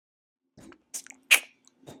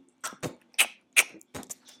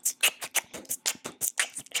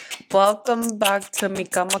Welcome back to Mi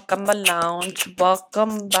Cama Cama Lounge.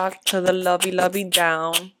 Welcome back to the Lovey Lovey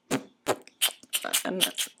Down.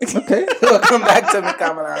 Okay, welcome back to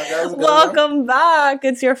Mikama Lounge. That was a good one. Welcome back.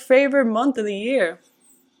 It's your favorite month of the year.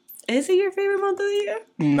 Is it your favorite month of the year?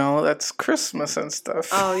 No, that's Christmas and stuff.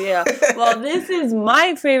 Oh, yeah. Well, this is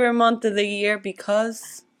my favorite month of the year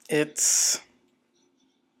because It's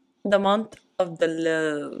the month of the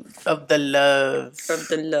love. of the love. Of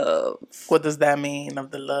the love. What does that mean,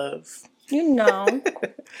 of the love? You know.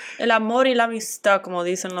 El amor y la amistad, como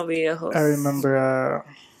dicen los viejos. I remember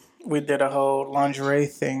we did a whole lingerie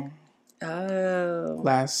thing Oh.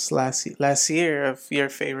 last year of your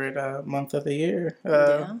favorite month of the year.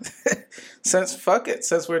 Yeah. Since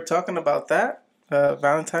we're talking about that,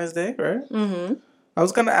 Valentine's Day, right? Mm-hmm. I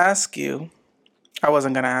was gonna ask you. I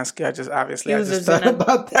wasn't gonna ask you. I just You I was just just thought gonna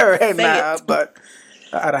about that right say now. it. But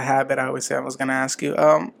out of habit, I always say I was gonna ask you.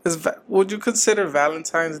 Would you consider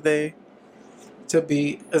Valentine's Day to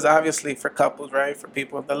be is obviously for couples, right? For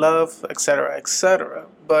people of the love, etc., etc.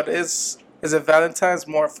 But is it Valentine's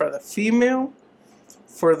more for the female,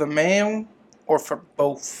 for the male, or for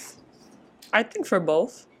both? I think for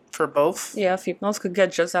both. For both. Yeah, females could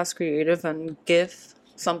get just as creative and give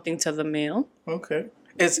something to the male. Okay.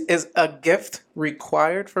 Is a gift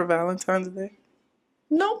required for Valentine's Day?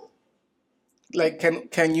 No. Like,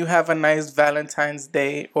 can you have a nice Valentine's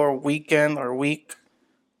Day or weekend or week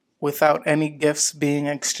without any gifts being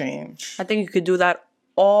exchanged? I think you could do that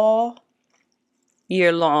all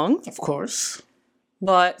year long. Of course.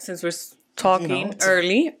 But since we're talking it's-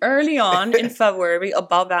 early on in February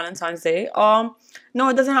about Valentine's Day, no,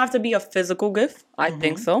 it doesn't have to be a physical gift. I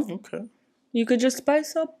think so. Okay. You could just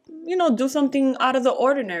spice up, do something out of the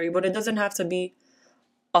ordinary, but it doesn't have to be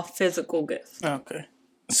a physical gift. Okay.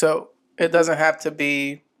 So it doesn't have to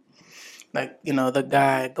be like, the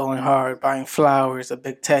guy going hard, buying flowers, a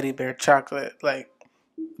big teddy bear, chocolate. Like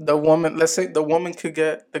the woman, let's say the woman could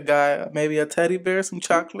get the guy maybe a teddy bear, some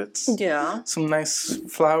chocolates, Yeah. some nice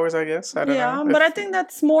flowers, I guess. I don't Yeah, know. but I think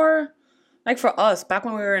that's more like for us back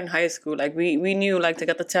when we were in high school. Like we knew like to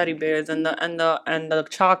get the teddy bears and the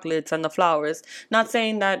chocolates and the flowers. Not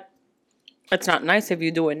saying that it's not nice if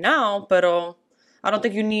you do it now, but I don't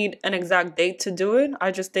think you need an exact date to do it.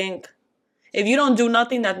 I just think if you don't do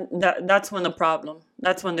nothing, that's when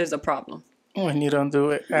that's when there's a problem. When you don't do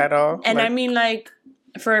it at all. And like, I mean, like,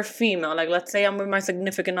 for a female, like, let's say I'm with my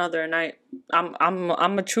significant other, and I'm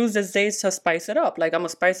gonna choose this day to spice it up. Like, I'm gonna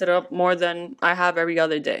spice it up more than I have every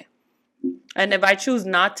other day. And if I choose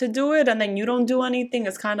not to do it, and then you don't do anything,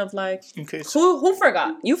 it's kind of like, okay. So, who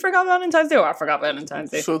forgot? You forgot Valentine's Day, or I forgot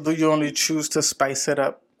Valentine's Day? so do you only choose to spice it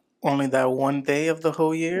up only that one day of the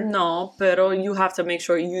whole year? No, pero you have to make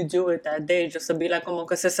sure you do it that day, just to be like, como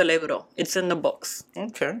que se celebró. It's in the books.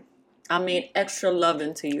 Okay. I made extra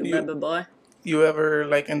loving to you, baby boy. You ever,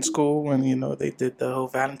 like, in school when, they did the whole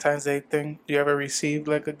Valentine's Day thing, do you ever receive,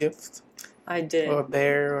 like, a gift? I did. Or a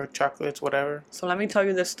bear or chocolates, whatever? So let me tell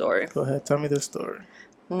you this story. Go ahead, tell me the story.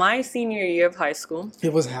 My senior year of high school,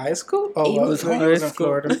 It was high school? Oh, It was you high was in school.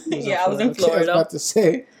 Florida. You was in Yeah, I was in Okay, I was Florida. about to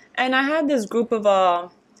say. and I had this group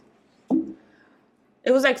of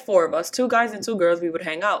it was like 4 of us, 2 guys and 2 girls. We would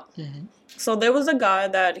hang out. Mm-hmm. So there was a guy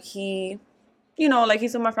that he, like he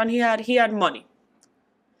said, my friend, he had money.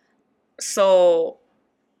 So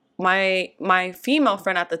my female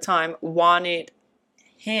friend at the time wanted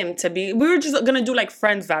him to be. We were just gonna do like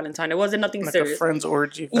friends Valentine. It wasn't nothing Like serious. a friend's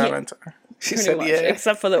orgy Yeah. Valentine. She Pretty said, much, yeah.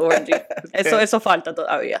 except for the orgy. Eso falta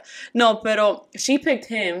todavía. No, pero she picked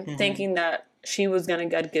him Mm-hmm. thinking that she was gonna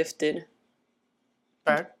get gifted.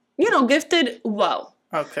 Back? Gifted well.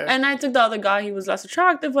 Okay. And I took the other guy. He was less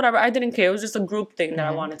attractive, whatever. I didn't care. It was just a group thing that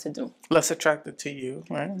I wanted to do. Less attracted to you,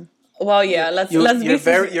 right? Well, yeah. Let's You're be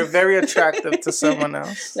very attractive to someone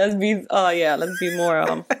else. let's be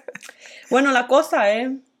more. Bueno, la cosa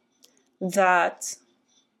es that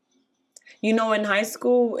in high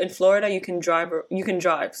school in Florida you can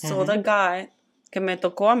drive. So the guy que me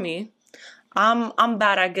tocó a mí, I'm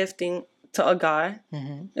bad at gifting to a guy,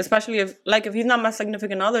 especially if he's not my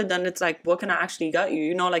significant other. Then it's like, what can I actually get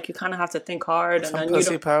you? Like you kind of have to think hard, and Some then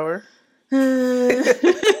pussy power.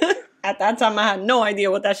 At that time, I had no idea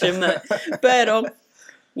what that shit meant. Pero,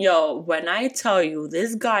 when I tell you,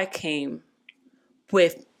 this guy came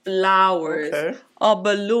with flowers, Okay. a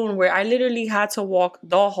balloon where I literally had to walk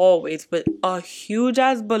the hallways with a huge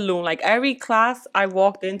ass balloon. Like every class I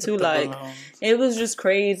walked into, like balloons. it was just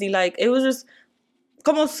crazy. Like it was just,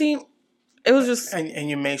 como si, it was just. And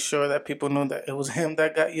you made sure that people knew that it was him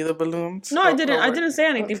that got you the balloons? No, I didn't. I didn't say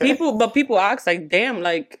anything. Okay. People asked like, damn,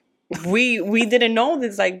 like we didn't know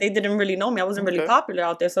this. Like, they didn't really know me. I wasn't really Okay. popular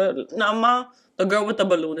out there. So now the girl with the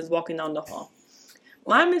balloon is walking down the hall.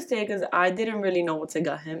 My mistake is I didn't really know what to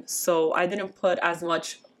get him, so I didn't put as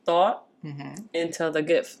much thought into the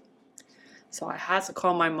gift. So I had to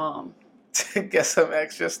call my mom. Get some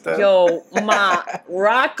extra stuff. Yo, ma,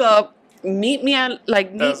 rock up. Meet me in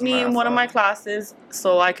That's one mad of my funny. classes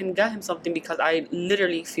so I can get him something because I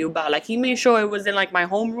literally feel bad. Like, he made sure it was in like my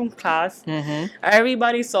homeroom class.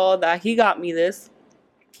 Everybody saw that he got me this.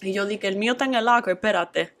 Y yo dije, el mío está en el locker,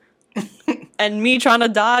 espérate. And me trying to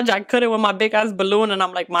dodge, I couldn't with my big ass balloon, and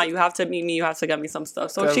I'm like, Ma, you have to meet me. You have to get me some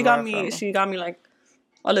stuff. So That's she got mad me. funny. She got me like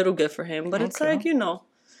a little gift for him. But it's Okay. like, you know,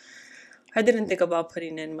 I didn't think about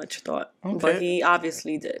putting in much thought, but Okay. he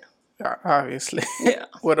obviously did. Obviously. Yeah.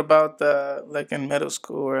 What about like in middle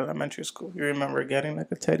school or elementary school? You remember getting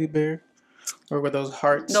like a teddy bear, or were those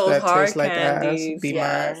hearts Those that hard taste like candies. ass? Be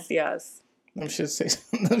Yes, mine. yes. Them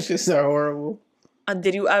shits are horrible.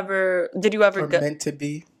 Did you ever Or get? meant to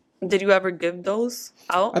be. Did you ever give those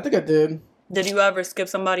out? I think I did. Did you ever skip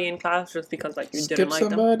somebody in class just because like you Skip didn't like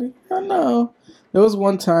them? somebody? I know. There was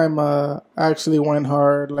one time I actually went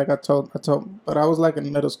hard. Like I told, but I was like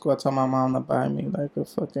in middle school. I told my mom to buy me like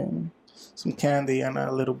some candy and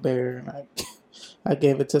a little bear, and I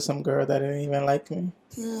gave it to some girl that didn't even like me.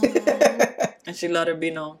 And she let her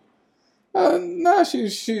be known. No, she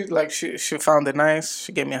found it nice.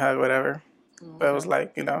 She gave me a hug, whatever. But it was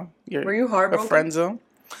like, Were you a heartbroken friend zone.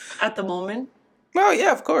 at the moment? No,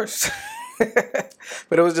 yeah, of course.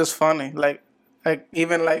 But it was just funny. Like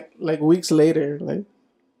even like weeks later, like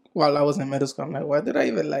while I was in middle school, I'm like, why did I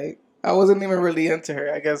even like? I wasn't even really into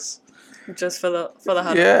her. I guess. Just for the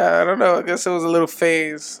hug. Yeah, I don't know. I guess it was a little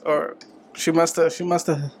phase, or she must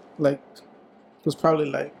have like was probably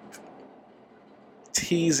like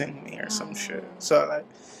teasing me or some shit. So like,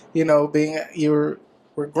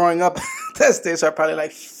 we're growing up that stage, so I probably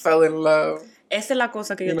like fell in love. Esa es la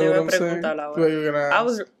cosa que yo You te know iba a what I'm saying? preguntar What ahora. you were gonna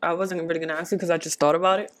ask? I wasn't really gonna ask you because I just thought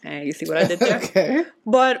about it, and you see what I did there. Okay.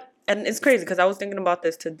 And it's crazy because I was thinking about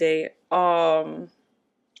this today.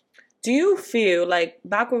 Do you feel like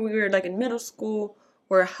back when we were like in middle school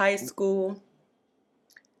or high school,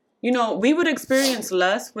 we would experience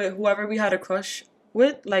less with whoever we had a crush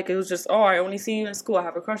with? Like, it was just, oh, I only see you in school. I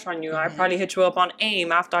have a crush on you. I probably hit you up on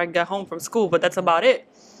AIM after I get home from school, but that's about it.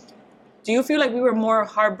 Do you feel like we were more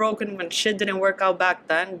heartbroken when shit didn't work out back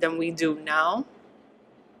then than we do now?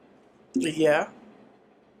 Yeah.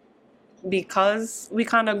 Because we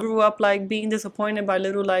kind of grew up like being disappointed by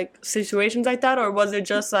little like situations like that, or was it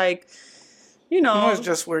just like, No, it's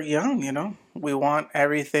just we're young, We want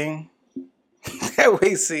everything that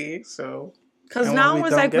we see, so. because And now when we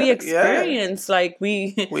it's don't like get we it, yeah. experience like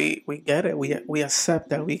we We get it. We accept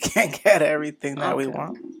that we can't get everything that we Okay.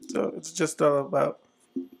 want. So it's just all about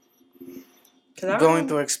 'Cause I going remember-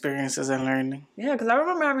 through experiences and learning. Yeah, because I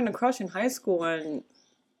remember having a crush in high school and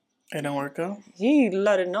It didn't work out. he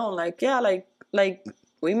let it know, like, yeah, like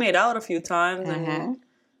we made out a few times,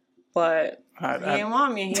 but he didn't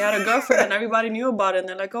want me. He had a girlfriend and everybody knew about it. And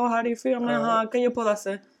they're like, oh, how do you feel? I'm like, ¿qué yo puedo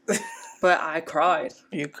hacer? But I cried.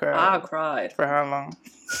 You cried. I cried For how long?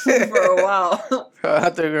 for a while. I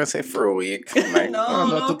thought you were gonna say for a week. I'm like, no,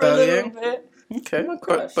 tú for a estás little bien? bit. Okay, My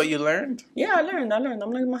crush. but you learned. Yeah, I learned. I'm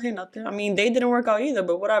like, imagínate. I mean, they didn't work out either,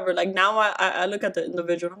 but whatever. Like, now I look at the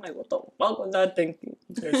individual, I'm like, what the fuck was I thinking?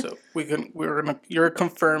 Okay, so you're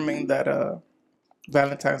confirming that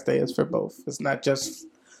Valentine's Day is for both. It's not just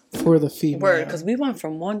for the female. Word, because we went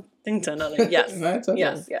from one thing to another. Yes. Right? Okay.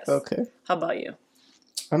 Yes. Okay. How about you?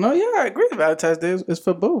 I know. Yeah, I agree. Valentine's Day is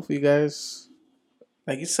for both. You guys,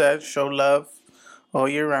 like you said, show love all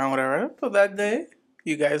year round, whatever. But that day,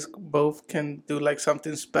 you guys both can do like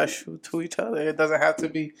something special to each other. It doesn't have to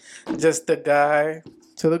be just the guy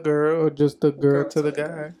to the girl or just the girl to the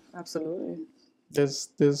guy. Absolutely.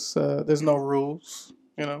 There's no rules,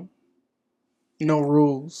 No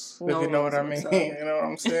rules, No if you know what I rules mean. whatsoever. You know what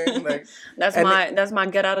I'm saying? Like That's my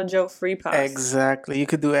get out of jail free pass. exactly. You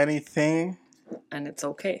could do anything And it's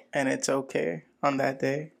okay. and it's okay on that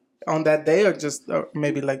day. On that day or just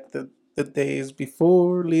maybe like the days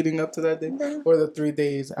before leading up to that day or the 3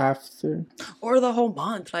 days after. Or the whole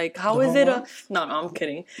month. Like, how The is whole it month? No, I'm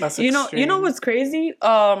kidding. That's You know extreme. what's crazy?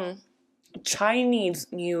 Chinese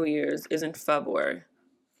New Year's is in February.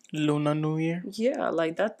 Lunar New Year. Yeah,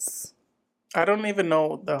 like that's I don't even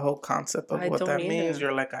know the whole concept of I what don't that either. means.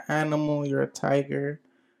 You're like an animal, you're a tiger.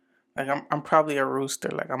 Like I'm probably a rooster,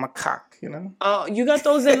 like I'm a cock, oh, you got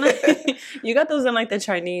those in like the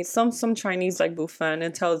Chinese some Chinese like buffet, and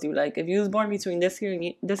it tells you like if you was born between this year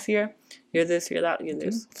and this year, you're this, you're that, you're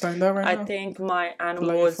this. Find out right I now. think my Pull out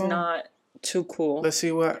animal your is phone. not Too cool. Let's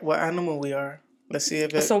see what animal we are. Let's see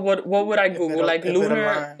if it. So what would I Google? Like if it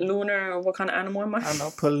lunar, aligns. what kind of animal am I? I don't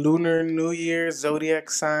know. Put lunar, New Year, zodiac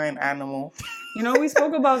sign, animal. You know, we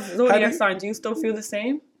spoke about zodiac signs. Do you still feel the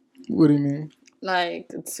same? What do you mean? Like,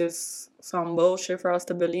 it's just some bullshit for us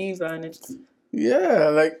to believe, and it's... Yeah,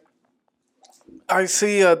 like, I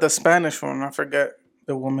see the Spanish one. I forget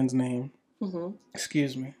the woman's name. Mm-hmm.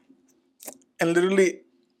 Excuse me. And literally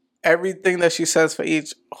everything that she says for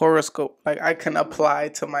each horoscope, like, I can apply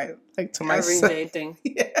to my everyday thing.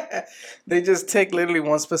 Yeah. They just take literally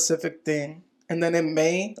one specific thing, and then it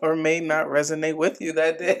may or may not resonate with you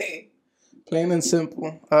that day. Plain and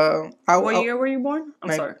simple. What year were you born?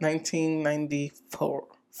 I'm sorry. 1994.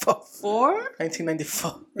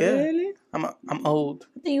 1994. Yeah. Really? I'm old.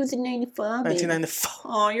 I think you was in 94. 1994.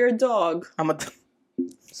 Oh, you're a dog.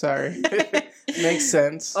 Sorry. Makes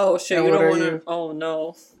sense. Oh shit! And you don't what want are to. you? Oh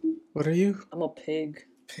no. What are you? I'm a pig.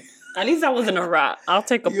 At least I wasn't a rat. I'll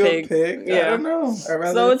take a You pig. a pig? Yeah. I don't know.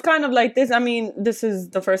 So it's kind of like this. I mean, this is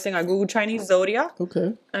the first thing I Googled, Chinese zodiac.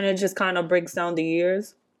 Okay. And it just kind of breaks down the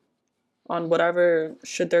years on whatever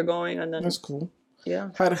shit they're going, and then That's cool. yeah.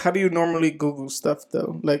 How do you normally Google stuff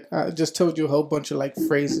though? Like I just told you a whole bunch of like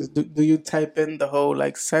phrases. Do you type in the whole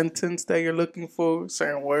like sentence that you're looking for,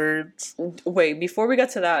 certain words? Wait, before we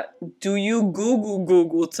get to that, do you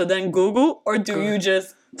Google to then Google, or do you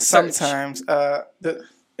just search? Sometimes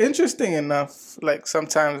interesting enough, like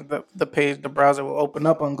sometimes the browser will open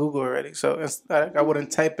up on Google already. So it's like I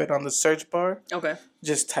wouldn't type it on the search bar. Okay.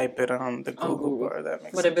 Just type it on the Google bar. That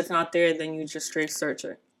makes But sense. if it's not there, then you just straight search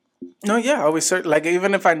it. No, yeah, I always search. Like,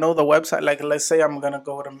 even if I know the website, like, let's say I'm going to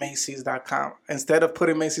go to Macy's.com. Instead of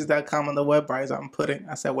putting Macy's.com on the web browser, I'm putting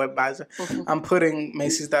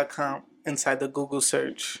Macy's.com inside the Google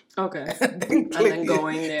search. Okay. and then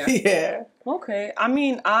going there. Yeah. Okay. I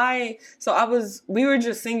mean, we were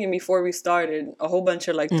just singing before we started a whole bunch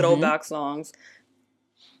of like throwback songs.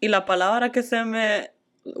 Y la palabra que se me...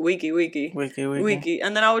 Wiki.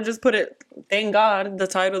 And then I would just put it, thank God, the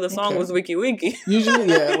title of the song was Wiki. Usually,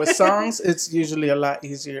 yeah, with songs, it's usually a lot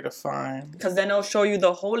easier to find. Because then it'll show you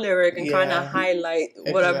the whole lyric and kind of highlight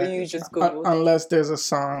whatever you just Googled. Unless there's a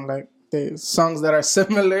song, like, there's songs that are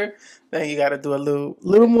similar, then you got to do a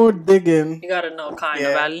little more digging. You got to know kind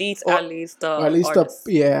of, at least the artist. At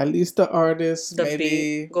least the artist, the maybe.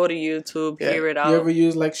 beat, go to YouTube, hear it out. You ever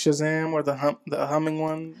use, like, Shazam or the humming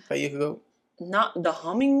one that you could go... Not the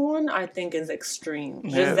humming one, I think is extreme.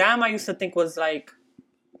 Yeah. Shazam, I used to think was like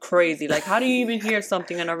crazy. Like, how do you even hear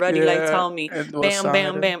something and already like tell me,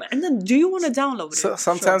 bam, bam. And then, do you want to download it?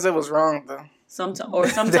 Sometimes it was wrong though.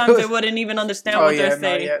 Sometimes they wouldn't even understand what they're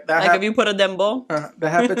saying. Like if you put a dembo. That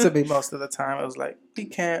happened to me most of the time. It was like, you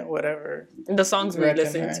can't, whatever. The songs we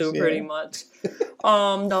listen to pretty much.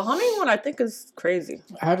 The humming one I think is crazy.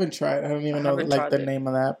 I haven't tried. I don't even know like the name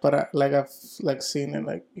of that, but I've like seen it.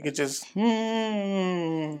 Like you could just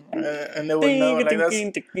and they would know like that's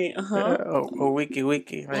or wiki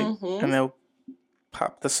like, and they'll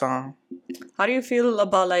pop the song. How do you feel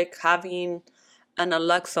about like having an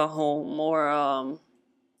Alexa home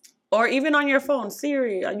or even on your phone,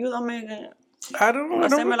 Siri? Ayúdame. I don't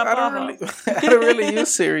really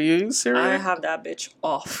use Siri. You use Siri? I have that bitch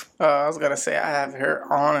off. I was gonna say I have her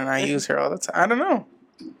on and I use her all the time. I don't know.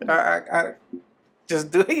 I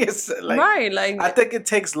just do it. Like, right, like I think it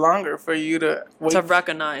takes longer for you to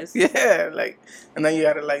recognize. Yeah, like, and then you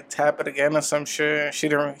gotta like tap it again or some shit. She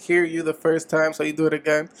didn't hear you the first time, so you do it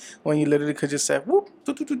again when you literally could just say whoop,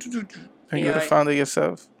 and you would have found it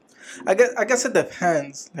yourself. I guess it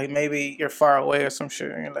depends. Like maybe you're far away or some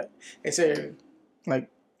shit, and you're like, hey Siri, like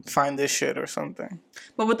find this shit or something.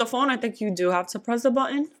 But with the phone, I think you do have to press the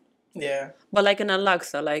button. Yeah. But like an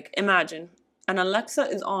Alexa, like imagine an Alexa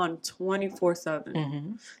is on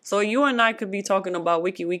 24/7. So you and I could be talking about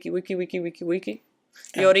wiki.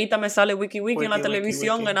 Y ahorita me sale wiki en la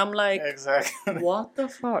televisión, and I'm like, exactly. What the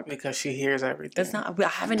fuck? Because she hears everything. I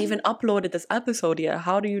haven't even uploaded this episode yet.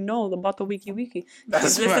 How do you know about the wiki?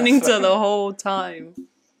 That's She's listening to the whole time.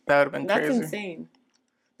 That would have been crazy. That's insane.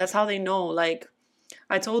 That's how they know. Like,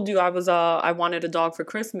 I told you I wanted a dog for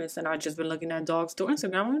Christmas, and I just been looking at dogs through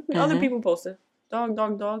Instagram. Other people posted dog.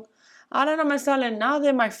 I don't know, me salen now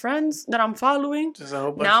they're my friends that I'm following. Just a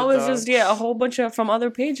whole bunch now of it's dogs. just a whole bunch of from other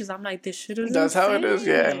pages. I'm like, this shit is That's insane. how it is,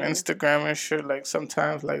 yeah. And Instagram and shit, like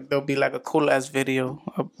sometimes like there'll be like a cool ass video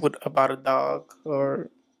about a dog or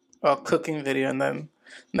a cooking video, and then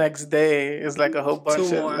next day is like a whole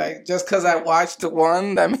bunch of like just because I watched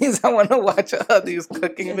one, that means I want to watch these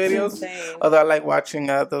cooking videos. Insane. Although I like watching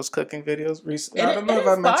those cooking videos. I don't know if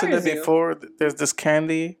I mentioned it before. There's this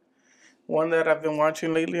candy one that I've been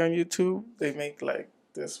watching lately on YouTube. They make like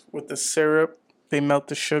this with the syrup. They melt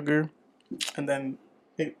the sugar, and then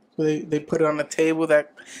they put it on a table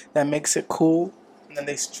that makes it cool. And then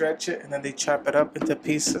they stretch it, and then they chop it up into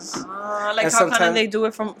pieces. Like And how kind of sometimes- they do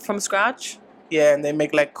it from scratch? Yeah, and they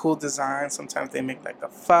make like cool designs. Sometimes they make like a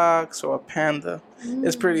fox or a panda.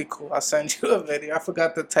 It's pretty cool. I'll send you a video. I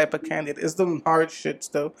forgot the type of candy. It's the hard shits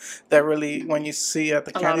though that really, when you see at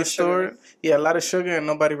the A lot candy of sugar. store, yeah, a lot of sugar and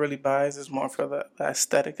nobody really buys. It's more for the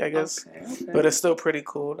aesthetic, I guess. Okay. But it's still pretty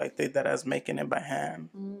cool. Like they that as making it by hand.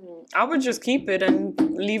 I would just keep it and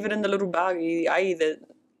leave it in the little baggie. I eat it.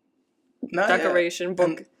 No, yeah. Decoration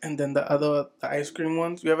book. And then the ice cream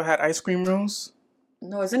ones. You ever had ice cream rolls?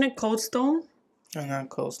 No, isn't it Cold Stone? I'm not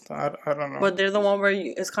close. I don't know. But they're the one where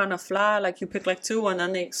it's kind of flat. Like you pick like two and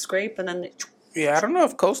then they scrape and then they. Yeah, I don't know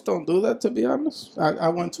if Coast don't do that, to be honest. I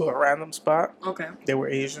went to a random spot. Okay. They were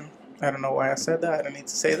Asian. I don't know why I said that. I don't need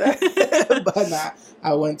to say that. But nah,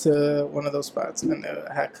 I went to one of those spots and they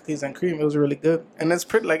had cookies and cream. It was really good. And it's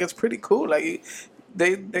pretty cool. Like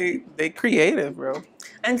they creative, bro.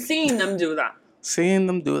 And seeing them do that. Seeing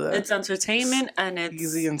them do that. It's entertainment and it's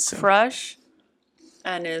Easy and simple. fresh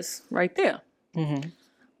and it's right there. Mm-hmm.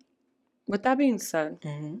 With that being said,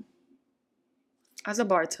 Mm-hmm. as a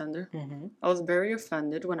bartender, Mm-hmm. I was very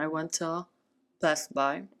offended when I went to Best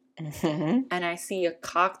Buy Mm-hmm. and I see a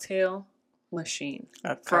cocktail machine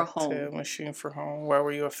A for cocktail home. machine for home. Why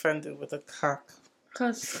were you offended with a cock?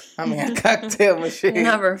 Cause I mean, a cocktail machine.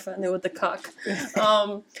 never offended with the cock.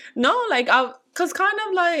 No, like cause kind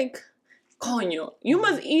of like, coño, you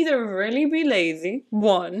must either really be lazy,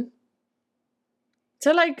 one,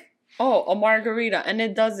 to like, oh, a margarita, and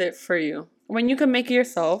it does it for you when you can make it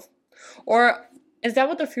yourself, or is that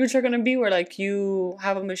what the future gonna be, where like you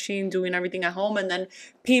have a machine doing everything at home, and then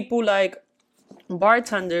people like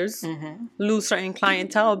bartenders Mm-hmm. lose certain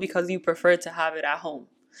clientele because you prefer to have it at home.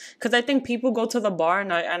 Because I think people go to the bar,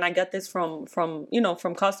 and I get this from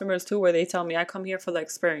customers too, where they tell me I come here for the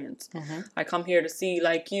experience. Mm-hmm. I come here to see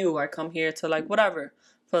like you. I come here to like whatever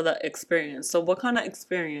for the experience. So what kind of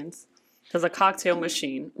experience does a cocktail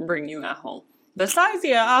machine bring you at home? Besides,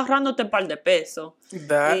 yeah, ahorrándote un par de pesos.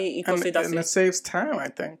 That Y and cositas así. it saves time, I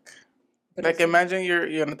think. But Like it's- imagine you're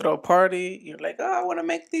gonna throw a party. You're like, oh, I want to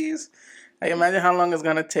make these. Like imagine how long it's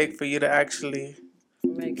gonna take for you to actually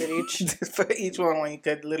make it each. for each one when you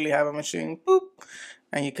could literally have a machine, boop,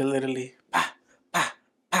 and you could literally pa pa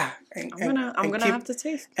pa. And, I'm gonna keep, have to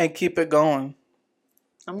taste. and keep it going.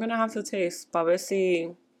 I'm gonna have to taste para ver si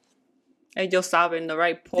ellos saben the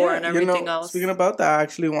right pour and Yeah, everything else. Speaking about that, I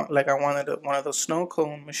actually wanted one of those snow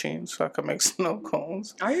cone machines so I could make snow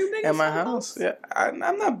cones Are you big in on my snow house. cones? Yeah,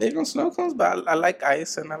 I'm not big on snow cones, but I like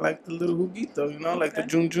ice and I like the little juguito, like the Okay.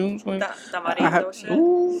 Jun Juns. When Tamarindo shit.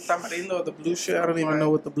 Ooh, tamarindo, the blue shit. I don't even know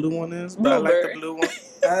what the blue one is, but I like Blueberry. the blue one.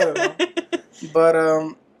 I don't know.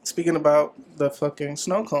 But speaking about the fucking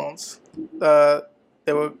snow cones,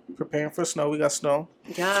 they were preparing for snow. We got snow.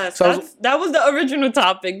 Yes, So that was the original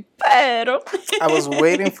topic. Pero I was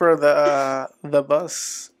waiting for the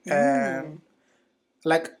bus, and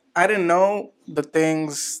like I didn't know the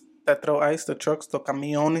things that throw ice, the trucks, the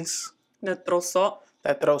camiones the trozo.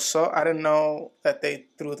 that throw salt. I didn't know that they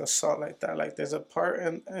threw the salt like that. Like there's a part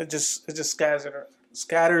and it just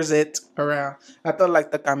scatters it around. I thought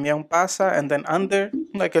like the camion pasa and then under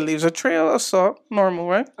like it leaves a trail of salt, normal,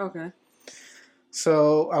 right? Okay.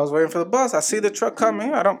 So I was waiting for the bus. I see the truck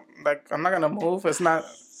coming. I'm not gonna move. It's not.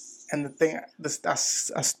 And the thing,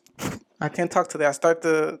 I can't talk today. I start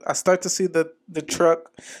to see the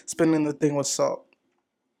truck spinning the thing with salt,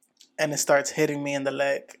 and it starts hitting me in the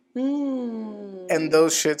leg. And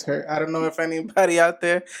those shits hurt. I don't know if anybody out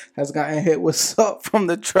there has gotten hit with salt from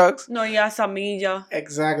the trucks. No, ya esa milla.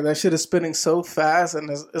 Exactly. That shit is spinning so fast, and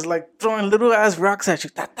it's like throwing little ass rocks at you.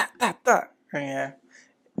 Ta ta ta ta. And yeah.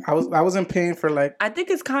 I was in pain for like. I think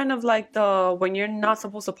it's kind of like when you're not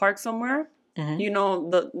supposed to park somewhere. Mm-hmm. You know,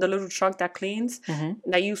 the little truck that cleans,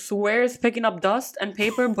 Mm-hmm. that you swear is picking up dust and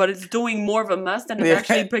paper, but it's doing more of a mess than it's Yeah.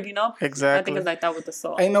 actually picking up. Exactly. I think it's like that with the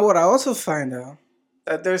salt. And you know what? I also find out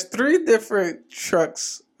that there's 3 different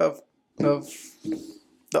trucks of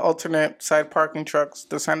the alternate side parking trucks,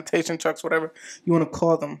 the sanitation trucks, whatever you want to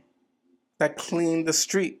call them, that clean the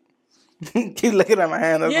street. Keep looking at my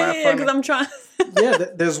hand. That's yeah, not because funny. I'm trying.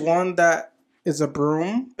 There's one that is a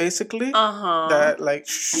broom, basically. Uh-huh. That like.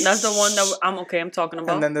 That's the one that I'm talking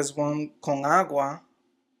about. And then there's one con agua.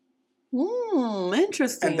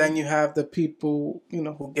 Interesting. And then you have the people,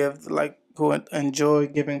 who give who enjoy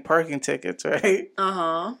giving parking tickets, right?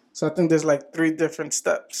 Uh-huh. So I think there's like 3 different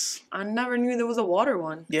steps. I never knew there was a water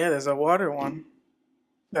one. Yeah, there's a water one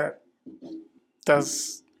that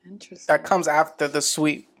does Interesting. that comes after the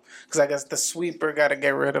sweep. Because I guess the sweeper got to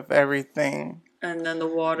get rid of everything. And then the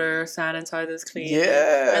water sanitizer's clean.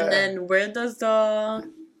 Yeah. And then where does the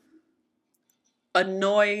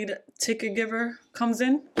annoyed ticket giver comes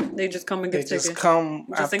in? They just come and give tickets. They just come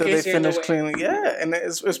just after they finish cleaning. Yeah, and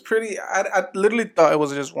it's pretty. I literally thought it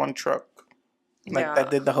was just one truck. That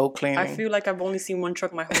did the whole cleaning. I feel like I've only seen one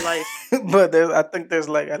truck my whole life. But I think there's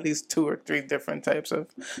like at least 2 or 3 different types of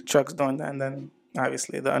trucks doing that. And then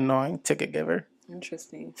obviously the annoying ticket giver.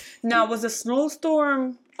 Interesting. Now, was the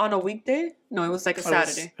snowstorm on a weekday? No, it was like a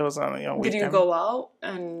Saturday. It was on a weekend. Did you go out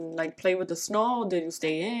and like play with the snow? Did you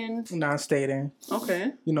stay in? No, I stayed in.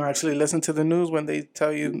 Okay. Actually listen to the news when they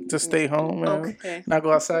tell you to stay home and not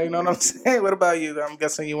go outside. You know what I'm saying? What about you? I'm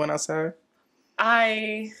guessing you went outside?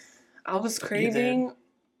 I was craving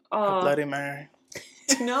a Bloody Mary.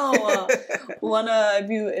 No,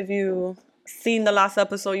 if you seen the last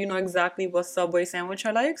episode, you know exactly what Subway sandwich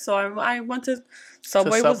I like. So I went to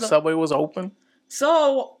Subway. Subway was open.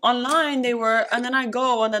 So online they were, and then I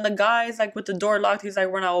go, and then the guy's like with the door locked. He's like,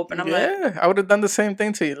 "We're not open." I'm like, I would have done the same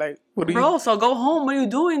thing to you. Like, what do you? Bro, so go home. What are you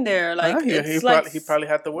doing there? Like, he probably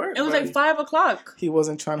had to work. It was like 5 o'clock. He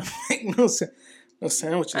wasn't trying to make no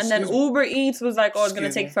sandwiches. And then Uber Eats was like, "Oh, it's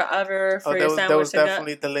gonna take forever for your sandwich." There was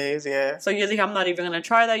definitely delays. Yeah. So you're like, "I'm not even gonna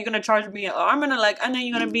try that. You're gonna charge me. I'm gonna and then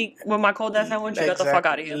you're gonna be with my cold ass sandwich. You got the fuck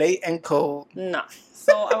out of here. Late and cold. Nah.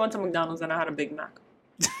 So I went to McDonald's and I had a Big Mac.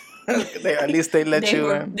 At least they let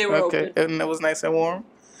you in. They were open. And it was nice and warm.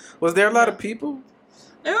 Was there a lot of people?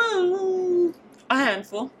 There was a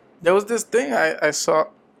handful. There was this thing I saw.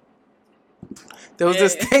 There was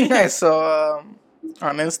this thing I saw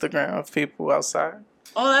on Instagram of people outside.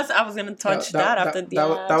 Oh, I was gonna touch that after the.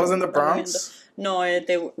 That was in the Bronx. No,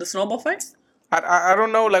 the snowball fights. I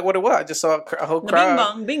don't know like what it was. I just saw a whole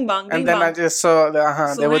crowd. Bing bong. And then I just saw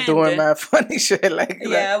that they were doing mad funny shit like that.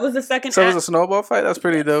 Yeah, it was the second. So it was a snowball fight. That's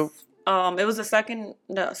pretty dope. It was the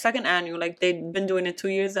second annual. Like they'd been doing it 2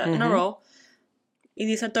 years in a row. Y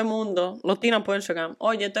dice todo el mundo, lo tiran por Instagram.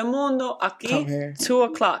 Oye, todo el mundo aquí 2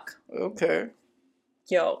 o'clock. Okay.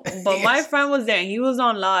 Yo, but my friend was there. He was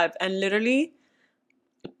on live, and literally,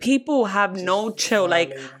 people have no chill.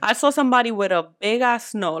 Like, I saw somebody with a big ass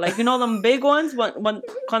snow. Like, you know them big ones when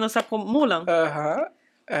cuando se acumulan.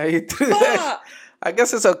 I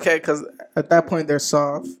guess it's okay because at that point they're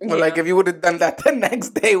soft. But like if you would have done that the next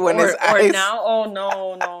day when it's ice. Or now, oh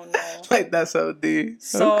no. Like that's OD.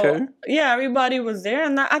 So yeah, everybody was there,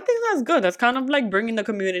 and I think that's good. That's kind of like bringing the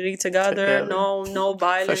community together. No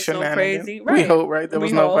violence, no crazy. Right. We hope, right? There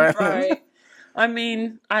was no violence. Right. I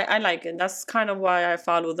mean, I like it. That's kind of why I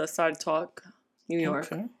follow the Side Talk New York.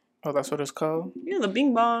 Okay. Oh, that's what it's called? Yeah, the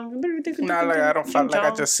Bing Bong. Nah, like I don't follow, like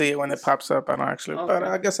I just see it when it pops up. I don't actually, but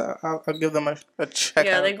I guess I'll give them a check.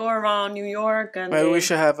 Yeah, they go around New York and. Maybe we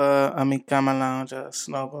should have a Mi Cama Lounge, a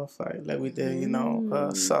snowball fight like we did,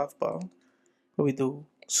 softball. But we do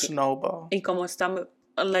snowball. Y como estamos,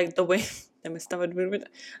 like the way.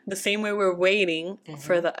 The same way we're waiting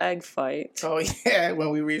for the egg fight. Oh yeah, when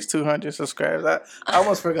we reach 200 subscribers. I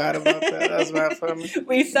almost forgot about that. That's bad for me.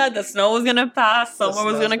 We said the snow was gonna pass, summer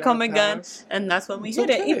was gonna come again, and that's when we hit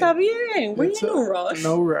it. Está bien. We're in no rush.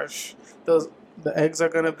 No rush. The eggs are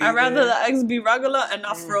gonna be. I'd rather the eggs be regular and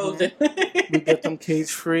not frozen. We get them cage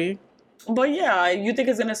free. But yeah, you think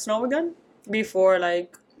it's gonna snow again before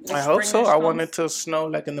like? I hope so. I want it to snow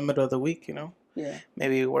like in the middle of the week. Yeah.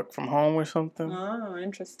 Maybe work from home or something. Oh,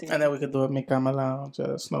 interesting. And then we could do a Mi Cama Lounge,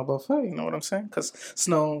 a snowball fight. You know what I'm saying? Because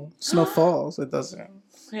snow falls. It doesn't.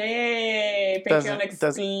 Hey, Patreon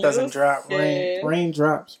exclusive. Doesn't drop. Rain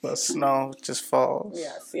drops, but snow just falls.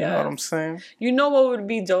 Yes. You know what I'm saying? You know what would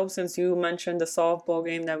be dope since you mentioned the softball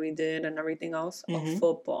game that we did and everything else? A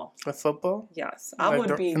football. A football? Yes. I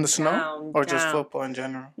would be in the snow? Or just football in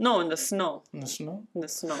general? No, in the snow. In the snow? In the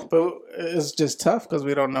snow. But it's just tough because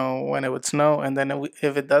we don't know when it would snow. And then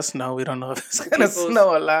if it does snow, we don't know if it's going to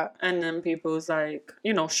snow a lot. And then people's like,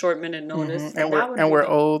 short minute notice. And we're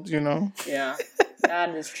old, Yeah.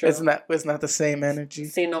 That is true. It's not the same energy.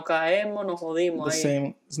 Si no caemos, nos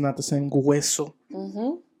jodimos. It's not the same hueso.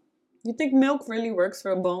 You think milk really works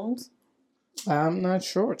for bones? I'm not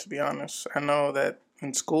sure, to be honest. I know that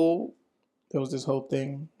in school, there was this whole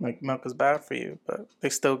thing, like milk is bad for you, but they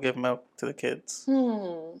still give milk to the kids.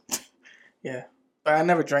 Yeah. But I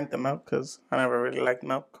never drank the milk because I never really liked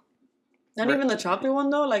milk. Not even the chocolate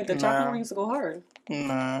one, though? Like, the chocolate one used to go hard.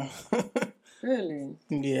 Nah. Really?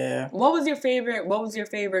 Yeah. What was your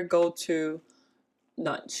favorite go-to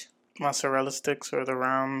lunch? Mozzarella sticks or the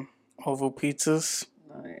round oval pizzas.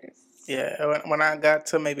 Nice. Yeah. When I got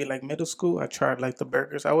to maybe like middle school, I tried like the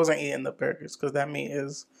burgers. I wasn't eating the burgers because that meat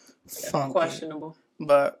is funky. Questionable.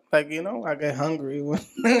 But like I get hungry when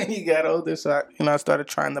you get older, so I started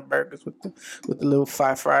trying the burgers with the little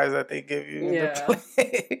 5 fries that they give you in the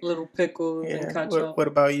plate. Little pickles and Yeah. ketchup. What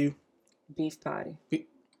about you? Beef patty.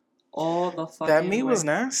 All the fucking That meat way. was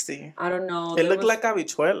nasty. I don't know. It looked like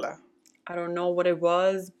habichuela. I don't know what it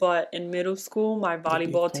was, but in middle school, my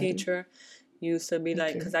volleyball teacher used to be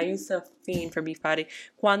like, because I used to fiend for beef patty.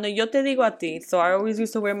 Cuando yo te digo a ti, so I always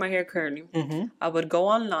used to wear my hair curly. Mm-hmm. I would go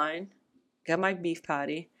online, get my beef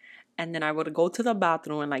patty, and then I would go to the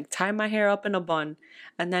bathroom and like tie my hair up in a bun,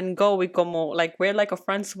 and then go wear like a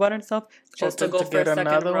front sweater and stuff just to go for a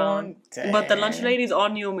second round. But the lunch ladies all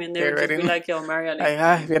knew me and they would just be like, "Yo,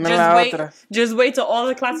 Marielle, just wait till all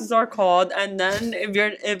the classes are called, and then if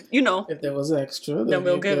there was extra, then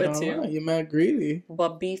we'll give it to you." You're mad greedy.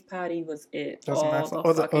 But beef patty was it. That's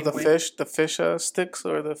the fish sticks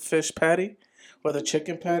or the fish patty. Or the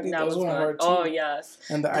chicken patty, those were hard too. Oh, yes.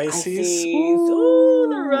 And the ices. Ooh,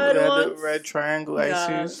 the red ones. The red triangle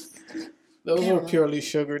ices. Those were purely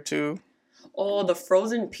sugar too. Oh, the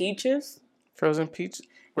frozen peaches. Frozen peaches?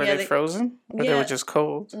 Were they frozen? Or they were just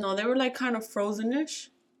cold? No, they were like kind of frozenish.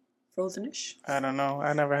 Frozenish? I don't know.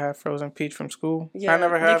 I never had frozen peach from school. Yeah, I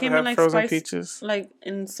never had like frozen peaches. Like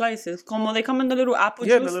in slices. Como they come in the little apple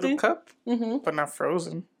juice the little thing. cup. Mm-hmm. But not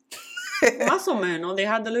frozen. Más o menos. They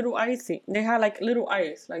had the little icy. They had like little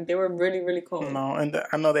ice. Like they were really, really cold. No, and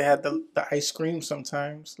I know they had the ice cream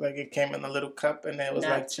sometimes. Like it came in a little cup and it was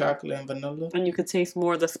like chocolate and vanilla. And you could taste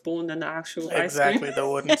more of the spoon than the actual ice cream. Exactly, the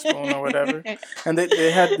wooden spoon or whatever. And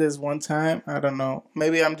they had this one time, I don't know.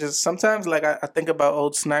 Maybe I'm just, sometimes like I think about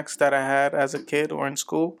old snacks that I had as a kid or in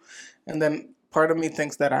school. And then part of me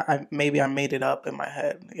thinks that I made it up in my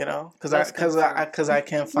head, because I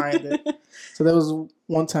can't find it. So there was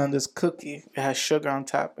one time this cookie, it had sugar on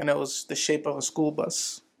top, and it was the shape of a school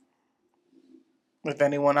bus. If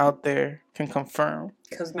anyone out there can confirm.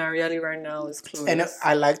 Because Marielle right now is clueless. And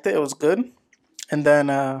I liked it. It was good. And then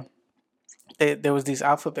there was these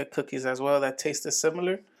alphabet cookies as well that tasted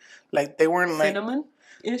similar. Like they weren't like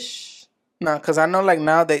cinnamon-ish. No, because I know like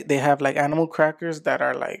now they have like animal crackers that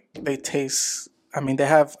are like they taste. I mean, they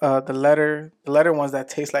have the letter ones that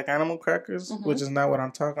taste like animal crackers, which is not what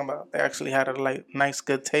I'm talking about. They actually had a like nice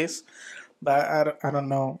good taste, but I don't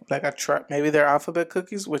know. Like I tried, maybe they're alphabet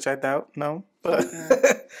cookies, which I doubt. No, but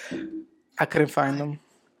I couldn't find them.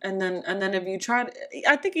 And then if you tried,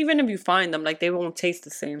 I think even if you find them, like they won't taste the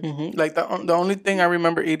same. Mm-hmm. Like the only thing I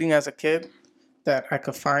remember eating as a kid that I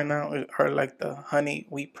could find now are like the honey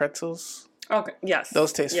wheat pretzels. Okay. Yes.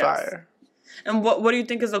 Those taste fire. And what do you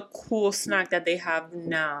think is a cool snack that they have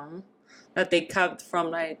now that they kept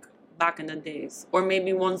from like back in the days, or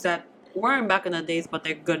maybe ones that weren't back in the days but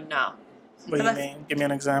they're good now? What do you mean? Give me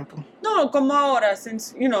an example. No, como ahora,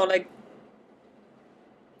 since like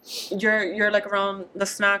you're like around the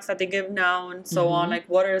snacks that they give now and so on. Like,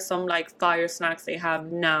 what are some like fire snacks they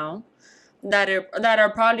have now that are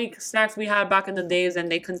probably snacks we had back in the days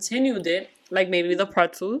and they continued it? Like maybe the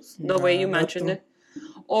pretzels, the way you mentioned it.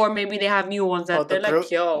 Or maybe they have new ones that they're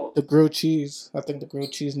like, yo. The grilled cheese. I think the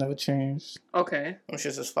grilled cheese never changed. Okay. Which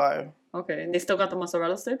is just fire. Okay. And they still got the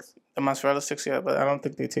mozzarella sticks? The mozzarella sticks, yeah, but I don't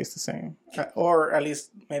think they taste the same. Or at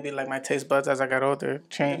least maybe like my taste buds as I got older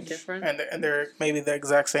changed. Different? And they're maybe the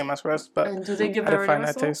exact same mozzarella, but and do they give I didn't find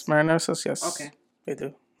that taste. Marinara sauce, yes. Okay. They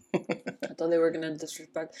do. I thought they were gonna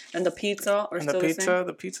disrespect. And the pizza or still the same?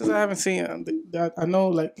 The pizzas I haven't seen. I know,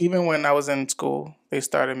 like even when I was in school, they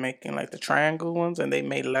started making like the triangle ones, and they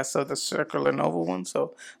made less of the circle and oval ones.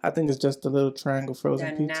 So I think it's just the little triangle frozen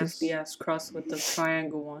pizzas. That nasty ass crust with the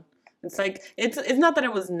triangle one. It's like it's not that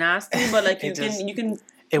it was nasty, but like you can.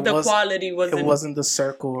 Quality wasn't. It wasn't the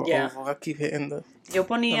circle or oval. I keep hitting the. Yo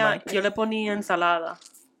le ponía ensalada.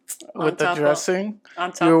 With the dressing,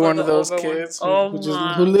 you were one of those kids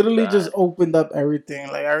who literally just opened up everything.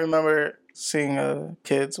 Like I remember seeing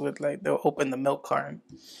kids with like they'll open the milk carton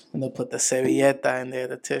and they'll put the servilleta in there,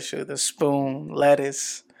 the tissue, the spoon,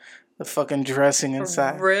 lettuce, the fucking dressing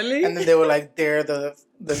inside. Really? And then they were like dare the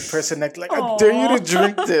person next like I dare you to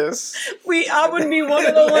drink this. I would be one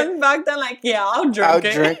of the ones back then like I'll drink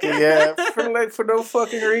it. Yeah, for no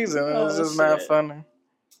fucking reason. It was just mad funny.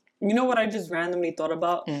 You know what I just randomly thought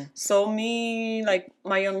about? So me, like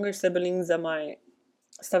my younger siblings and my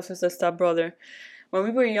stepsister, stepbrother, when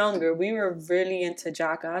we were younger, we were really into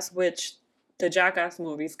Jackass, which the Jackass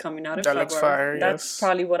movie's coming out in February. Looks fire, That's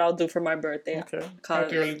probably what I'll do for my birthday. Okay.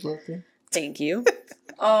 Happy early birthday. Thank you.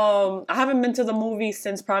 I haven't been to the movie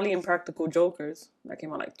since probably Impractical Jokers. That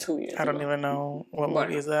came out like 2 years ago. I don't even know what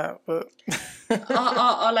movie is that, but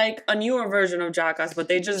like a newer version of Jackass, but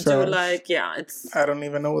they just do like it's. I don't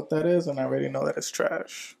even know what that is, and I already know that it's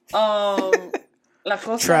trash. La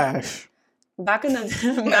cosa, Trash. back in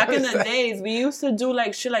the days, we used to do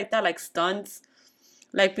like shit like that, like stunts.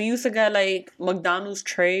 Like we used to get like McDonald's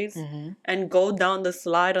trays and go down the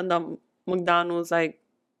slide on the McDonald's like.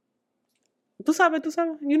 Tú sabes,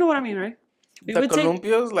 you know what I mean, right? We The would take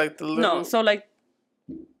columpios, like the little... no, so like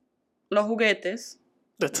los juguetes.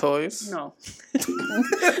 The toys. No,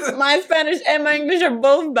 my Spanish and my English are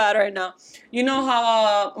both bad right now. You know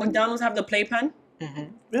how McDonald's have the playpen?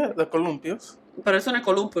 Yeah, the columpios. But it's not a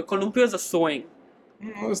columpio. Columpio is a swing.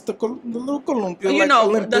 No, it's the little columpio. You like know,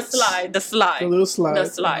 Olympics. the slide. The little slide. The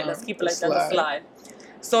slide. Let's keep it like that. The slide.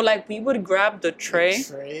 So like we would grab the tray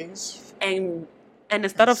Trays. and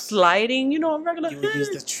instead of sliding, you know, regular, You would use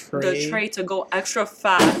the tray. to go extra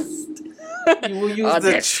fast. You will use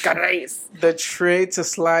the tray to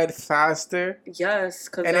slide faster. Yes,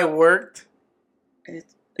 and it worked. You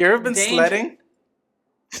ever been dangerous. sledding?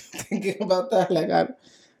 Thinking about that, like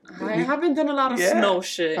I haven't done a lot of snow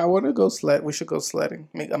shit. I want to go sled. We should go sledding.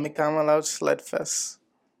 Me cama loud sled fest.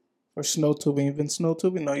 Or snow tubing. You've been snow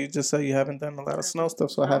tubing? No, you just said you haven't done a lot of snow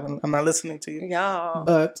stuff, so I'm not listening to you. Yeah.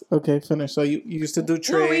 But okay, finish. So you used to do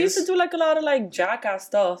trays. No, we used to do like a lot of like jackass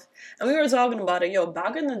stuff. And we were talking about it. Yo,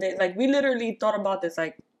 back in the day, like we literally thought about this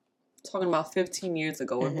like talking about 15 years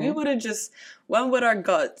ago. If we would have just went with our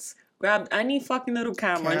guts, grabbed any fucking little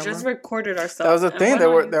camera. And just recorded ourselves. That was the thing.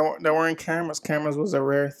 There weren't cameras. Cameras was a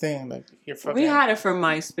rare thing. Like your fucking. We had it for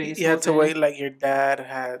MySpace. You had to wait like your dad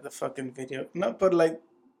had the fucking video. No, but like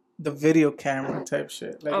the video camera type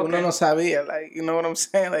shit. Like uno no sabía. Like, you know what I'm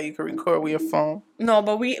saying? Like you could record with your phone. No,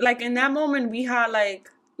 but we like in that moment we had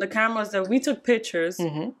like the cameras that we took pictures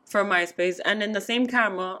for MySpace, and in the same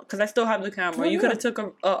camera, because I still have the camera. You could have took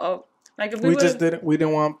a like if we just didn't. We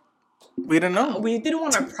didn't know. We didn't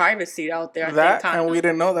want our privacy out there. And we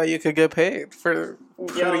didn't know that you could get paid for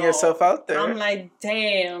putting yourself out there. I'm like,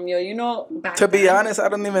 damn, yo, you know. To be honest, I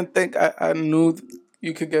don't even think I knew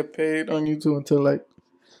you could get paid on YouTube until like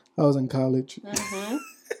I was in college.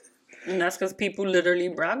 And that's because people literally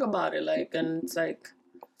brag about it, like, and it's like.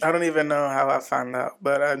 I don't even know how I found out,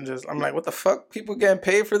 but I'm like, what the fuck? People getting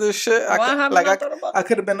paid for this shit? I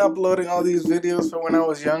could have been uploading all these videos from when I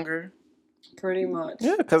was younger. Pretty much.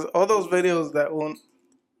 Yeah, because all those videos that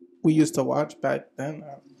we used to watch back then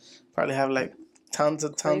probably have like tons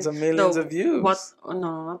of millions of views.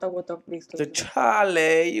 No, not the what the police. The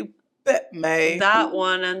Charlie, you bet me. That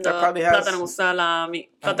one and the plátano salami.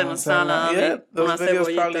 Yeah, those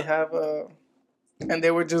videos probably have and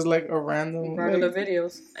they were just like a regular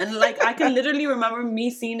videos. And like I can literally remember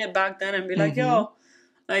me seeing it back then and be like, yo,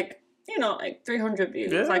 like, you know, like 300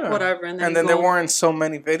 views, like whatever. And then there weren't so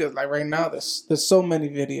many videos. Like right now, there's so many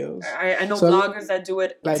videos. I know bloggers that do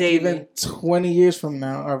it like daily. Even 20 years from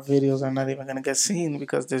now, our videos are not even going to get seen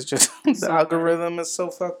because there's just the algorithm is so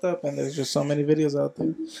fucked up and there's just so many videos out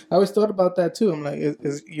there. I always thought about that too. I'm like,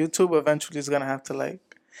 is YouTube eventually is going to have to like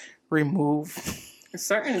remove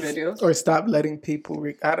certain videos or stop letting people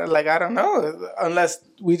I don't know, unless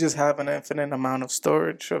we just have an infinite amount of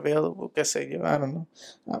storage available. I don't know.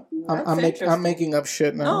 I'm making up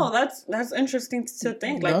shit now. No, that's interesting to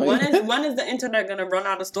think. Like when is the internet gonna run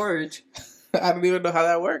out of storage? I don't even know how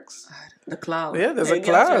that works. The cloud. Yeah, there's a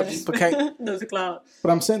cloud. There's a cloud.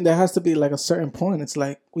 But I'm saying there has to be like a certain point. It's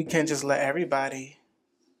like we can't just let everybody.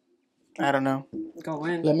 I don't know. Go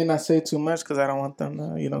in. Let me not say too much because I don't want them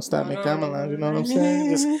to, stop Me Cama Lounge. You know what I'm saying?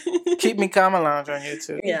 Just keep Me Cama Lounge on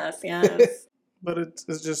YouTube. Yes. But it's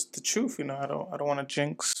just the truth, I don't want to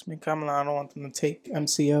jinx Me Cama Lounge. I don't want them to take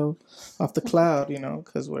MCO off the cloud,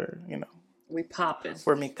 because we're, we popping.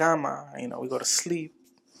 We're Me Cama. We go to sleep,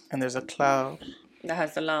 and there's a cloud that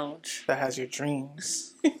has the lounge. That has your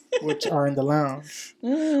dreams, which are in the lounge,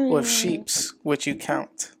 with sheeps, which you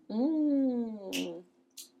count.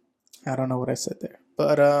 I don't know what I said there,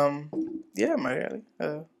 but yeah, Marielle.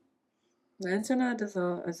 The internet is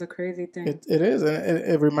a crazy thing. It is, and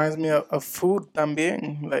it reminds me of food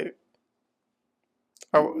también. Like,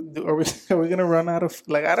 are we gonna run out of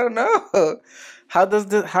I don't know. How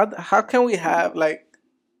can we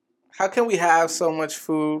have so much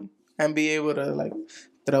food and be able to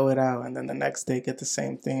throw it out and then the next day get the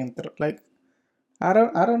same thing and I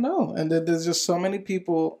don't know. And there's just so many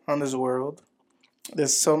people on this world.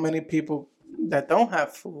 There's so many people that don't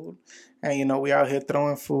have food. And, we out here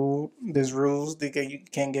throwing food. There's rules. You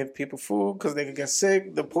can't give people food because they could get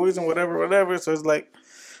sick, the poison, whatever. So it's like,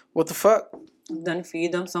 what the fuck? Then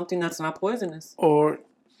feed them something that's not poisonous. Or,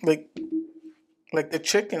 like the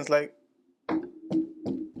chickens.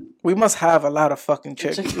 We must have a lot of fucking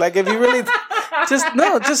chickens. If you really...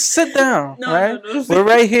 Just sit down, No, right? no. We're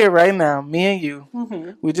right here, right now, me and you.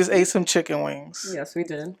 Mm-hmm. We just ate some chicken wings. Yes, we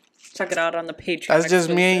did. Check it out on the Patreon. That's just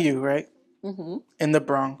me and you, right? Mm-hmm. In the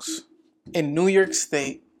Bronx, in New York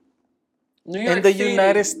State, New York in the City.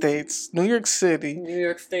 United States, New York City, New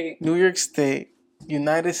York State. New York State,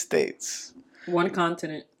 United States. One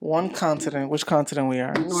continent. One continent. Which continent we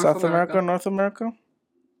are? North South America. America, North America?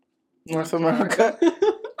 North America.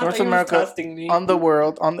 North you was America. testing me. On the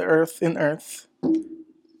world, on the earth, in earth.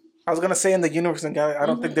 I was gonna say in the universe and galaxy. I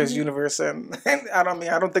don't think there's universe and I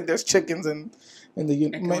don't think there's chickens in the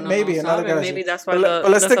universe. Maybe another galaxy. Maybe that's why but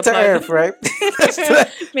let's stick to Earth, right?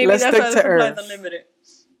 Maybe let's that's stick why the to supply Earth. is unlimited.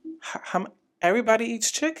 Everybody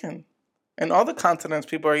eats chicken. In all the continents,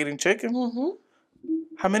 people are eating chicken. Mm-hmm.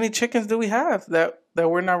 How many chickens do we have that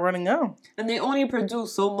we're not running out? And they only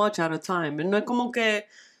produce so much at a time. And no es como que,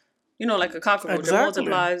 like a cockroach. Exactly. It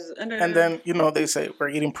multiplies. And then, they say we're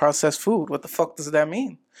eating processed food. What the fuck does that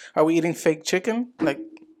mean? Are we eating fake chicken? Like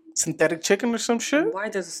synthetic chicken or some shit? Why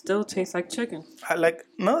does it still taste like chicken?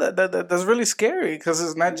 That's really scary because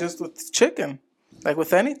it's not just with chicken. Like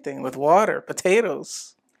with anything, with water,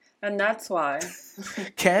 potatoes. And that's why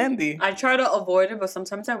candy. I try to avoid it, but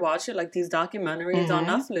sometimes I watch it, like these documentaries on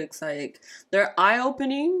Netflix. Like, they're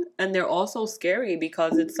eye-opening and they're also scary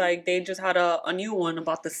because it's like they just had a new one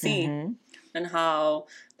about the sea and how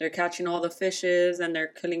they're catching all the fishes and they're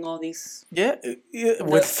killing all these... Yeah,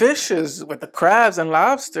 with fishes, with the crabs and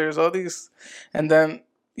lobsters, all these... And then...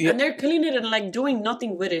 Yeah. And they're killing it and like doing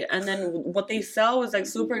nothing with it, and then what they sell is like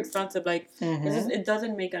super expensive. Like it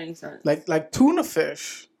doesn't make any sense. Like tuna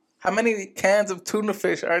fish. How many cans of tuna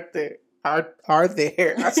fish are there? Are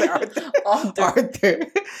there? I say are there. Are there?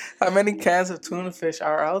 How many cans of tuna fish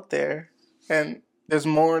are out there? And there's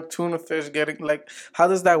more tuna fish getting like. How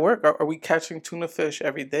does that work? Are we catching tuna fish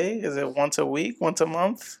every day? Is it once a week? Once a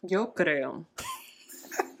month? Yo creo.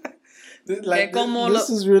 This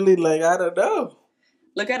is really like I don't know.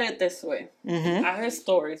 Look at it this way. I heard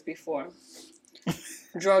stories before.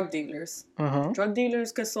 Drug dealers. Drug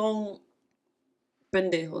dealers que son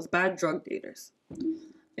pendejos, bad drug dealers.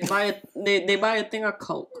 They buy a thing of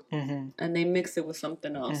Coke and they mix it with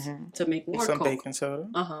something else to make more some Coke. Baking soda.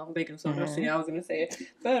 Baking soda. See, I was gonna say it.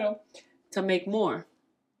 Pero to make more.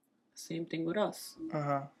 Same thing with us.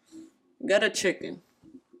 Get a chicken.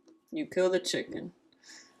 You kill the chicken.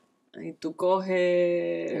 Y tú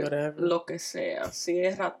coges whatever. Lo que sea. Si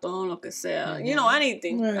es ratón, lo que sea.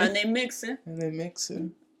 Anything. Right. And they mix it.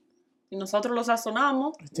 Y nosotros lo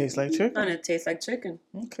sazonamos. It tastes like chicken. And it tastes like chicken.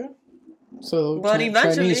 Okay. So but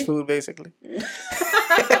eventually, Chinese food, basically.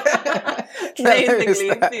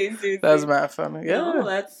 Basically. That's mad funny. Yeah. No,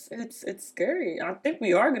 it's scary. I think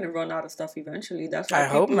we are gonna run out of stuff eventually. That's why I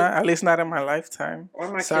hope not. At least not in my lifetime. Or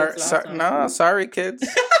my kids' lifetime. No, sorry, kids.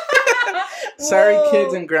 Sorry,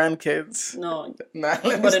 kids and grandkids. No.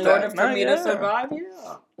 But in order for me to survive,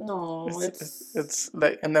 yeah. No, it's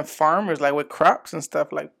like, and then farmers, like with crops and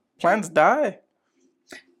stuff, like plants die.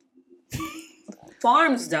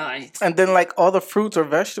 Farms die. And then like all the fruits or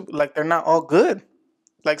vegetables, like they're not all good.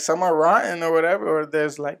 Like some are rotten or whatever, or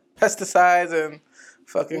there's like pesticides and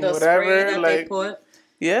fucking the whatever. Spray that like they put.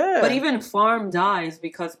 Yeah. But even farm dies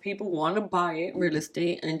because people want to buy it, real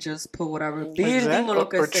estate, and just put whatever building or lo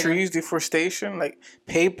que or sea. trees, deforestation, like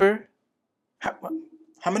paper. How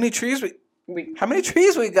many trees we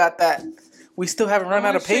got that we still haven't run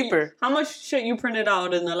out of paper? How much shit you printed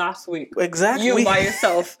out in the last week? Exactly. You by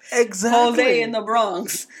yourself. Exactly. Whole day in the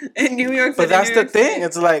Bronx, in New York City. But that's the thing.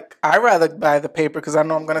 It's like, I'd rather buy the paper because I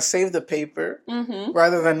know I'm going to save the paper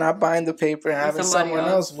rather than not buying the paper and having someone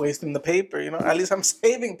else wasting the paper. At least I'm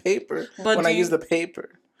saving paper when I use the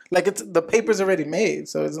paper. Like the paper's already made,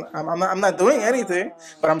 so I'm not doing anything,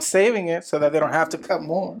 but I'm saving it so that they don't have to cut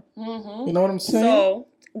more. You know what I'm saying? So,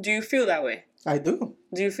 do you feel that way? I do.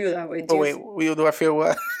 Do you feel that way? Do I feel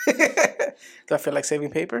what? Do I feel like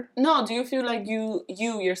saving paper? No. Do you feel like you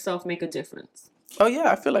yourself make a difference? Oh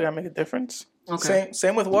yeah, I feel like I make a difference. Okay.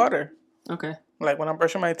 Same with water. Okay. Like when I'm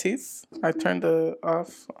brushing my teeth, I turn it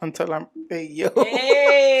off until I'm. Hey yo.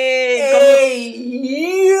 Hey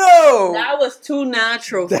yo. That was too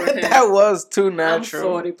natural for him. That was too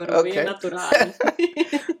natural. I'm sorry, pero bien natural.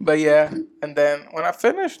 But yeah, and then when I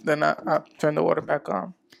finish, then I turn the water back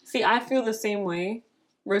on. See, I feel the same way.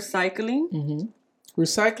 Recycling.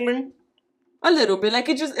 Recycling? A little bit. Like,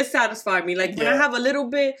 it satisfies me. Like, when I have a little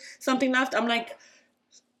bit, something left, I'm like,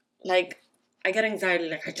 I get anxiety.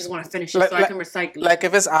 Like, I just want to finish it so I can recycle it. Like,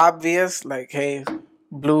 if it's obvious, like, hey,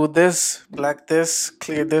 blue this, black this,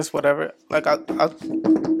 clear this, whatever. Like, I'll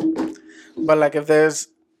but, like, if there's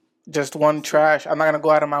just one trash. I'm not gonna go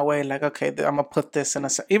out of my way like, okay, I'm gonna put this in a.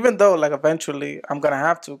 Even though like eventually I'm gonna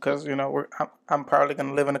have to, because you know I'm probably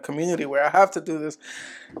gonna live in a community where I have to do this.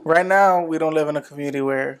 Right now, we don't live in a community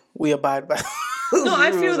where we abide by. No,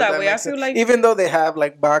 I feel rules, that if way. I makes feel sense. like Even though they have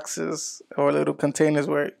like boxes or little containers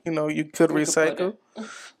where you know you could you could put recycle, it.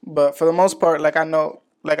 but for the most part, like I know,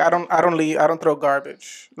 like I don't throw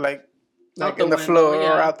garbage like Out in the the window, floor or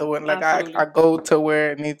yeah. out the window. Like Absolutely. I go to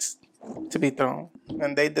where it needs to be thrown,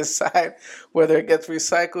 and they decide whether it gets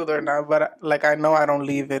recycled or not. But like I know I don't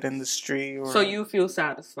leave it in the street. Or, So you feel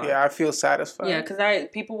satisfied. yeah, I feel satisfied. Yeah, because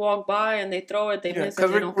people walk by and they throw it, they Yeah, miss it,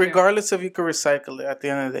 because they don't care. regardless if you can recycle it, at the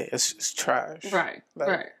end of the day, it's trash. Right, Like,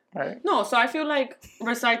 right. Right. No, so I feel like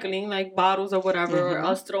recycling, like bottles or whatever, or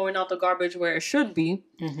us throwing out the garbage where it should be,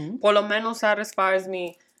 por lo menos satisfies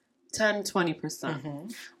me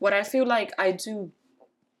 10-20%. What I feel like I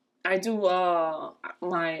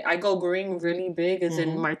go green really big is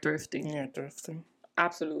in my thrifting. Yeah, thrifting.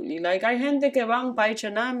 Absolutely. Like hay gente que van pa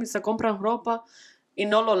H&M y se compran ropa y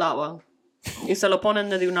no lo lavan y se lo ponen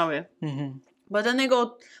de una vez. But then they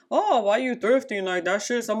go, oh, why you thrifting like that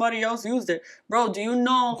shit? Somebody else used it. Bro, do you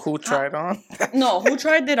know who tried on? No, who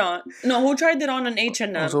tried it on? No, who tried it on an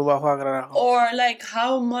H&M? Or like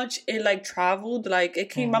how much it like traveled? Like it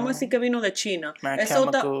came, vamos a decir que vino de China.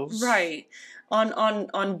 Chemicals. Right.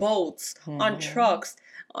 On boats, on trucks.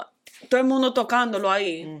 Todo el mundo tocándolo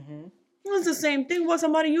ahí. It's the same thing. Well,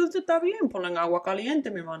 somebody used it, está bien. Ponlo en agua caliente,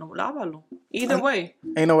 mi hermano. Lávalo. Either way.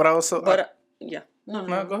 You know what I also... But, yeah. No,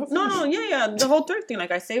 go ahead, no, yeah. The whole thrifting.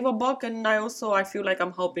 Like, I save $1 and I feel like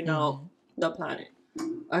I'm helping out the planet.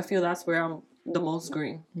 I feel that's where I'm the most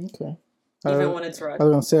green. Okay. Even when it's red. I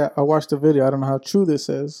was going to say, I watched the video. I don't know how true this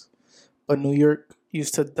is, but New York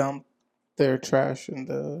used to dump their trash in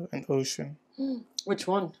the ocean. Which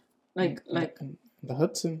one? Like the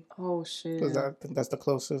Hudson. Oh, shit. Because I think that's the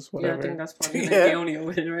closest, whatever. Yeah, I think that's probably the only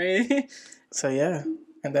one, right? So, yeah.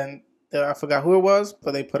 And then I forgot who it was,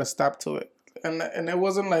 but they put a stop to it. And it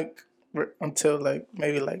wasn't like until like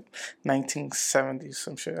maybe like 1970s,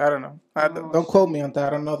 some shit. I don't know. Don't quote me on that. I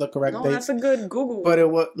don't know the correct dates. No, that's a good Google. But it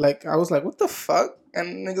was like, I was like, what the fuck?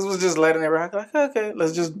 And niggas was just letting it rock. Like, okay,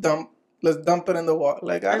 let's dump it in the water.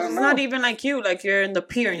 Like, I don't know. It's not even like you. Like, you're in the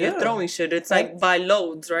pier and you're throwing shit. It's like by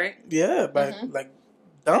loads, right? Yeah, by like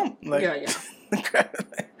dump. Like, yeah.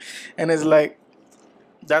 And it's like,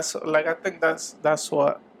 that's like, I think that's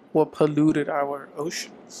what polluted our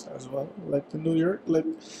oceans as well. Like the New York, like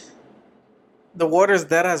the water's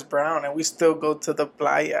dead as brown, and we still go to the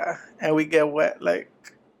playa and we get wet. Like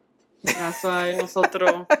that's why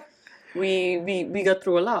nosotros we got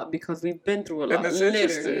through a lot because we've been through a lot. And it's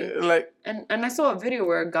literally. Like and I saw a video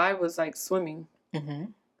where a guy was like swimming.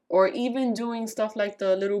 Or even doing stuff like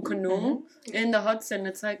the little canoe in the Hudson.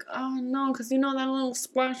 It's like, oh no, because you know that little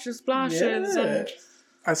splashes. Yeah. And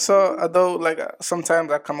I saw, although, like,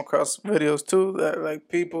 sometimes I come across videos, too, that, like,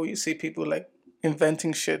 you see people, like,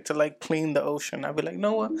 inventing shit to, like, clean the ocean. I'd be like,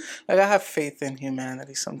 no one, like, I have faith in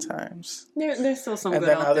humanity sometimes. There's still some and good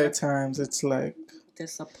then out other there. times, it's, like...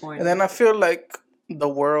 Disappointing. And then I feel like the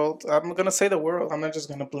world, I'm going to say the world, I'm not just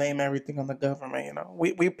going to blame everything on the government, you know.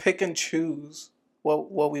 We pick and choose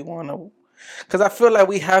what we want to... Because I feel like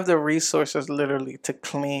we have the resources, literally, to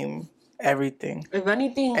claim... everything. If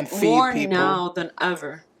anything, and feed more people. now than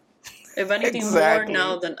ever. If anything, more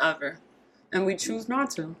now than ever. And we choose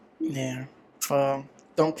not to. Yeah.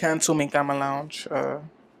 Don't cancel Mikama Lounge.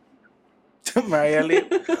 Marielle,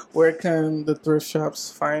 where can the thrift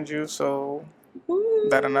shops find you so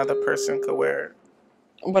that another person could wear it?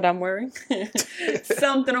 What I'm wearing?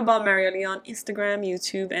 Something about Marielle on Instagram,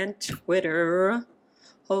 YouTube, and Twitter.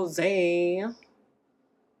 Jose,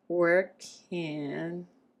 where can...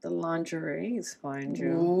 the lingeries find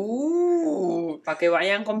you. Ooh. Para que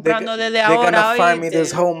vayan comprando desde ahora. They're gonna find me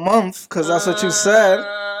this whole month because that's what you said.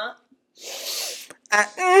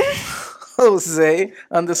 Jose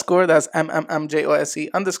 _ that's MMMJOSE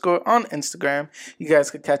 _ on Instagram. You guys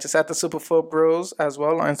could catch us at the Super4 Bros as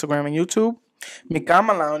well on Instagram and YouTube.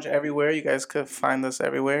 Mikama Lounge everywhere. You guys could find us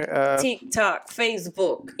everywhere. TikTok,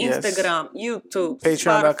 Facebook, Instagram, YouTube,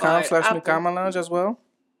 Patreon.com/Mikama Lounge as well.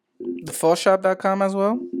 TheFallShop.com as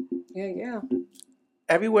well. Yeah.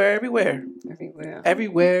 Everywhere.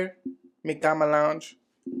 Mikama Lounge.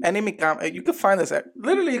 Any Mikama. You can find us at...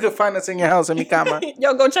 Literally, you can find us in your house at Mikama.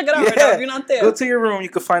 Yo, go check it out right now if you're not there. Go to your room. You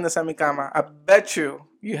can find us at Mikama. I bet you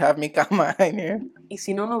have Mikama in here. Y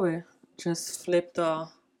si no lo ve, just flip the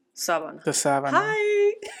sábana. The sábana.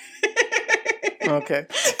 Hi. Okay.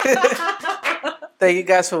 Thank you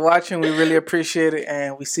guys for watching. We really appreciate it.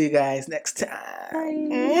 And we see you guys next time.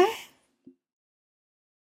 Bye.